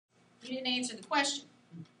You didn't answer the question.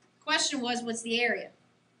 The question was, what's the area?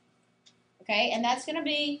 Okay, and that's going to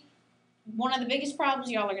be one of the biggest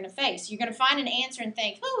problems y'all are going to face. You're going to find an answer and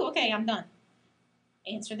think, oh, okay, I'm done.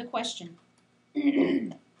 Answer the question.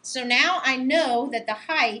 So now I know that the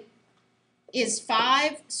height is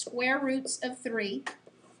 5 square roots of 3.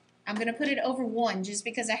 I'm going to put it over 1 just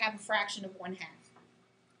because I have a fraction of 1/2.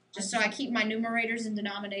 Just so I keep my numerators and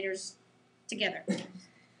denominators together.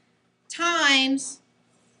 Times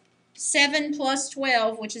 7 plus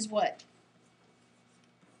 12, which is what?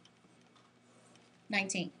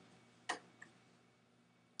 19.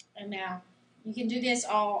 And now, you can do this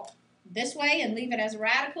all this way and leave it as a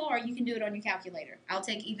radical, or you can do it on your calculator. I'll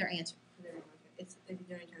take either answer. It's, if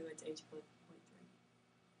you're doing calculator, it's 82.3.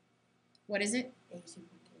 What is it?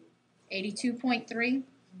 82.3. 82.3?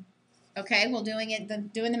 Okay, well, doing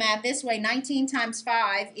the math this way, 19 times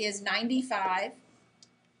 5 is 95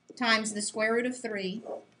 times the square root of 3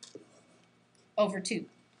 over 2.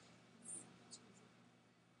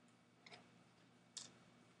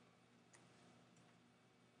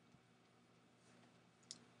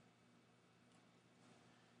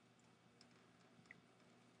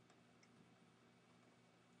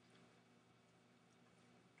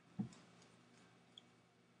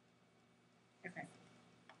 Okay.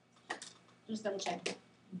 Just double check.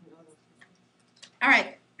 All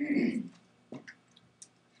right.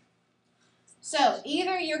 So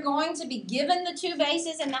either you're going to be given the 2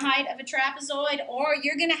 bases and the height of a trapezoid, or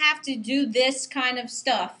you're going to have to do this kind of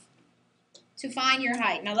stuff to find your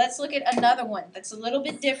height. Now let's look at another one that's a little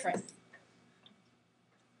bit different.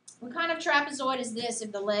 What kind of trapezoid is this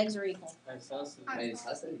if the legs are equal? Isosceles.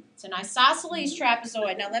 It's an isosceles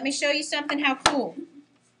trapezoid. Now let me show you something how cool.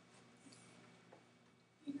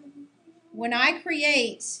 When I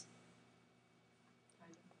create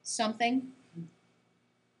something,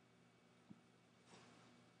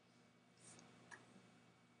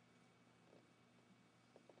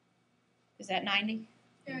 is that 90?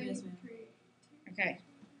 Yes, ma'am. Okay.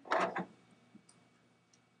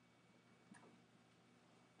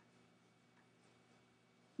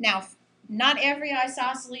 Now, not every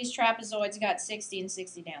isosceles trapezoid's got 60 and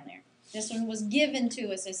 60 down there. This one was given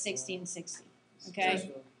to us as 60 and 60. Okay?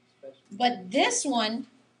 Special. But this one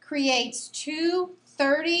creates 2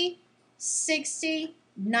 30, 60,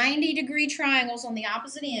 90-degree triangles on the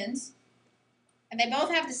opposite ends. And they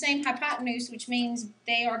both have the same hypotenuse, which means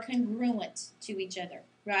they are congruent to each other,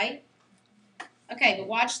 right? Okay, but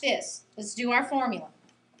watch this. Let's do our formula.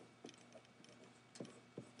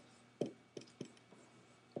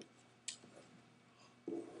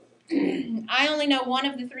 I only know one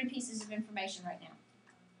of the 3 pieces of information right now.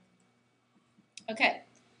 Okay.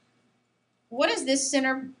 What is this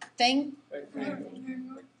center thing?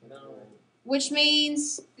 No. Which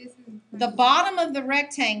means the bottom of the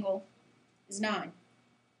rectangle is 9.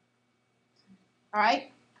 All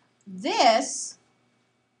right? This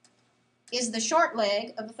is the short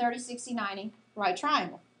leg of the 30, 60, 90 right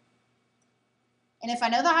triangle. And if I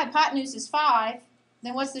know the hypotenuse is 5,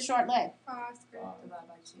 then what's the short leg? 5 squared divided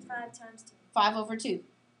by 2. 5 times 2. 5 over 2.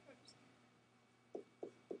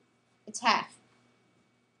 It's half.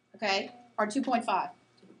 Okay? Or 2.5. I thought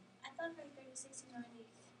for 30, 60, 90,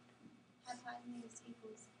 hypotenuse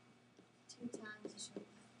equals 2 times the short.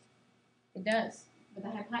 It does. But the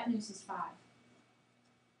hypotenuse is 5.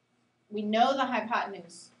 We know the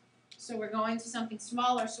hypotenuse. So we're going to something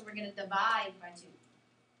smaller, so we're going to divide by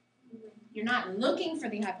 2. You're not looking for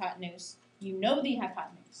the hypotenuse. You know the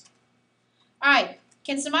hypotenuse. All right.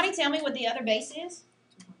 Can somebody tell me what the other base is?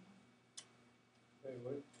 Wait,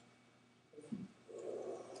 what?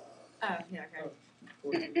 Oh, yeah,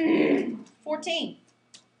 okay. 14.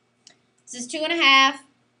 This is 2.5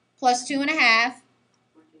 plus 2.5,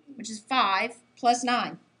 which is 5, plus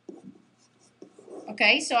 9.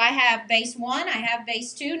 Okay, so I have base 1, I have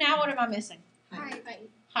base 2. Now what am I missing? Height.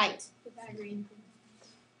 Height. Pythagorean.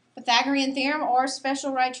 Pythagorean theorem or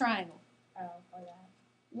special right triangle. Oh, for that.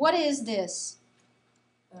 What is this?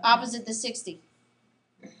 Opposite the 60.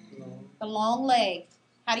 No. The long leg.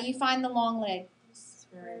 How do you find the long leg?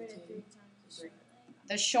 Square root of 3 times the short leg.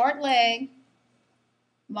 The short leg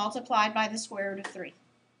multiplied by the square root of 3.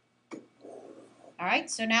 All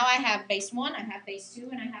right, so now I have base 1, I have base 2,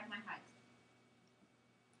 and I have my height.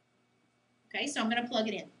 Okay, so I'm going to plug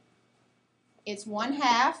it in. It's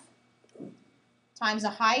 1/2 times a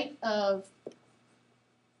height of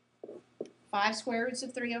 5 square roots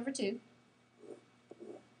of 3 over 2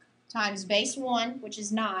 times base 1, which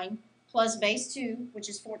is 9, plus base 2, which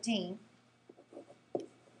is 14,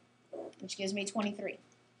 which gives me 23.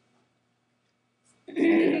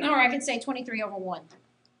 Or I could say 23 over 1.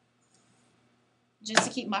 just to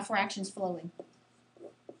keep my fractions flowing.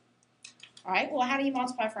 All right, well, how do you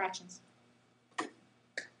multiply fractions?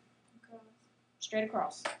 Straight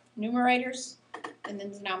across. Numerators and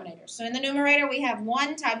then denominators. So in the numerator, we have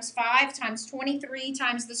 1 times 5 times 23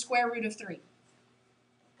 times the square root of 3.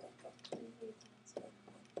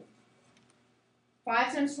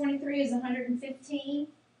 5 times 23 is 115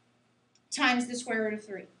 times the square root of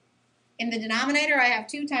 3. In the denominator, I have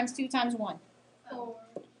 2 times 2 times 1. 4.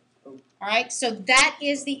 All right, so that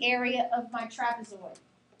is the area of my trapezoid.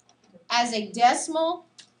 As a decimal,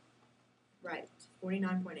 Right.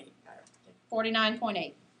 49.8.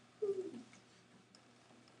 49.8.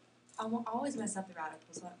 I always mess up the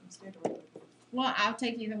radicals, so I'm scared to work with them. Well, I'll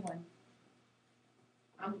take either one.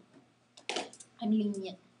 I'm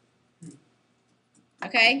lenient.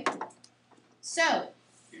 Okay? So,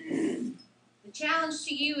 the challenge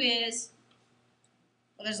to you is,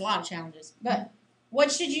 well, there's a lot of challenges, but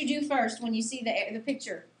what should you do first when you see the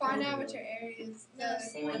picture? Find out what your area is.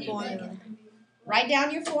 Formula. Write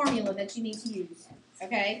down your formula that you need to use,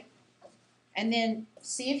 okay? And then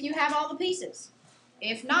see if you have all the pieces.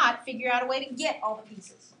 If not, figure out a way to get all the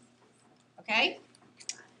pieces, okay?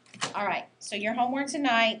 All right, so your homework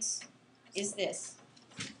tonight is this.